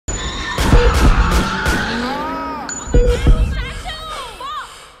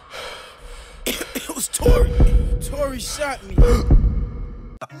shot me.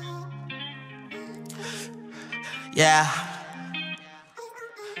 Yeah.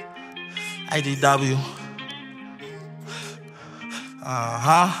 ADW.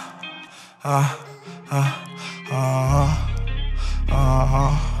 Yeah.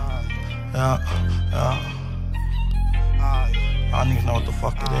 I don't even know what the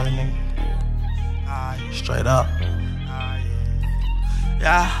fuck it is, nigga. Straight up.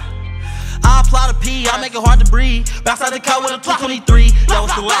 Yeah. I apply the P, I make it hard to breathe. Bounce out the car with a 223. That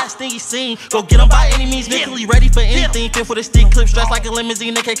was the last thing he seen. Go get him by any means, mentally ready for anything. Fit for the stick, clip stressed like a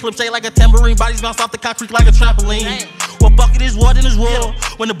limousine. AK clip shake like a tambourine. Bodies bounce off the concrete like a trampoline. Well, fuck it is what in his world.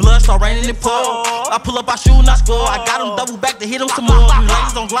 When the blood start raining and pour, I pull up, I shoot and I score. I got him double back to hit him some more. You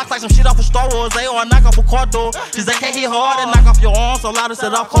ladies on Glocks like some shit off of Star Wars. They all knock off a car door. Cause they can't hit hard and knock off your arm. So loud to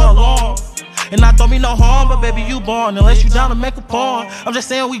set off call alarm. And I don't mean no harm, but baby, you born. Unless you down to make a porn. I'm just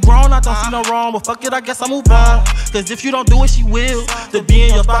saying we grown, I don't see no wrong. But fuck it, I guess I move on. Cause if you don't do it, she will. To be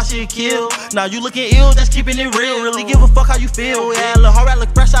in your spot, she'll kill. Now you looking ill, just keeping it real. Really give a fuck how you feel. Yeah, look, her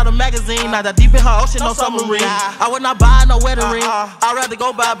look fresh out of magazine. Not that deep in her ocean, no submarine. I would not buy no wedding ring. I'd rather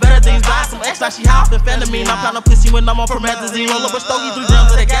go buy better things. Buy some X like she high off amphetamine. I'm trying to pussy when I'm on promethazine. Roll up a stogie 3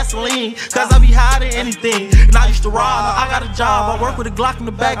 grams of that gasoline. Cause I be high than anything. And I used to rob, now I got a job. I work with a Glock in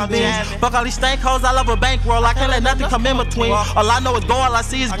the bag of beans. Fuck all these stank hoes, I love a bankroll. I can't let nothing come in between. All I know is go, all I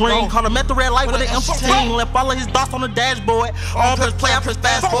see is green. Call him at the red light with an M15. Left all of his thoughts on the dashboard. On press play, I press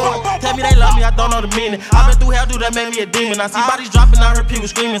fast forward. Tell me they love me, I don't know the meaning. I been through hell, dude, that made me a demon. I see bodies dropping, I heard people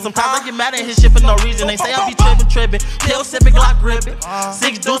screaming. Sometimes I get mad at his shit for no reason. They say I be tripping. Pill sipping, Glock gripping.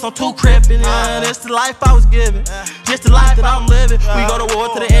 6 dudes on 2 crippin'. That's the life I was given. Just the life that I'm living. We go to war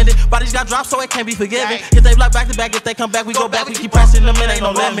to the ending. Bodies got dropped, so it can't be forgiven. If they block back to back, if they come back, we go back. We keep pressing them, it ain't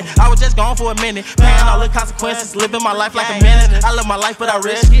no limit. I was just gone for a minute, paying all the consequences, living my life like a menace. I live my life, but I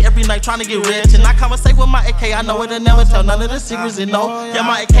risk it every night trying to get rich. And I conversate with my AK, I know it'll never tell none of the secrets and no. Yeah,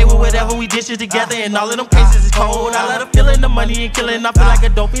 my AK with whatever we dish it together, and all of them cases is cold. I let her feel in the money and killing. I feel like a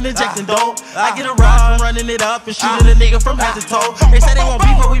dope in injecting dope. I get a rush from running it up and shooting a nigga from head to toe. They say they won't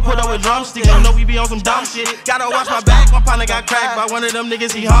beef, but we put up with drumsticks. You know we be on some dumb shit. Gotta watch my back, my partner got cracked by one of them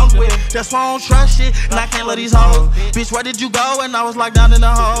niggas he hung with. That's why I don't trust shit, and I can't let these hoes. Bitch, where did you go? And I was locked down in the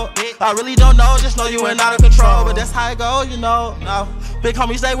hole. I really don't know, just know you went out of control. But that's how it go, you know. No. Big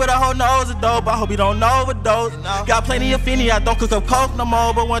homie stay with a whole nose of dope. I hope he don't overdose. Got plenty of finny, I don't cook up coke no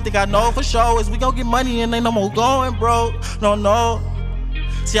more. But one thing I know for sure is we gon' get money and ain't no more going broke. No.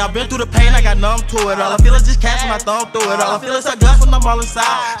 See, I've been through the pain, I got numb to it. All I feel is just cash when I thumb through it. All I feel is her guts when I'm all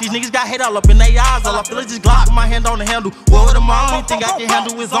inside. These niggas got hate all up in their eyes. All I feel is just Glock with my hand on the handle. What with them on? Anything I can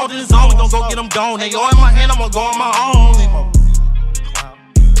handle is on in his own. We gon' go get them gone. They all in my hand, I'm gon' go on my own.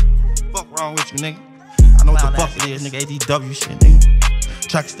 Fuck wrong with you, nigga? I know what the fuck it is, nigga. ADW shit, nigga.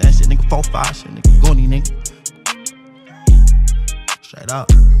 Track stand shit, nigga. 4-5 shit, nigga. Goonie, nigga. Straight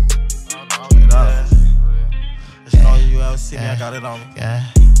up. Straight up. Just know you ever see me, I got it on me. Yeah.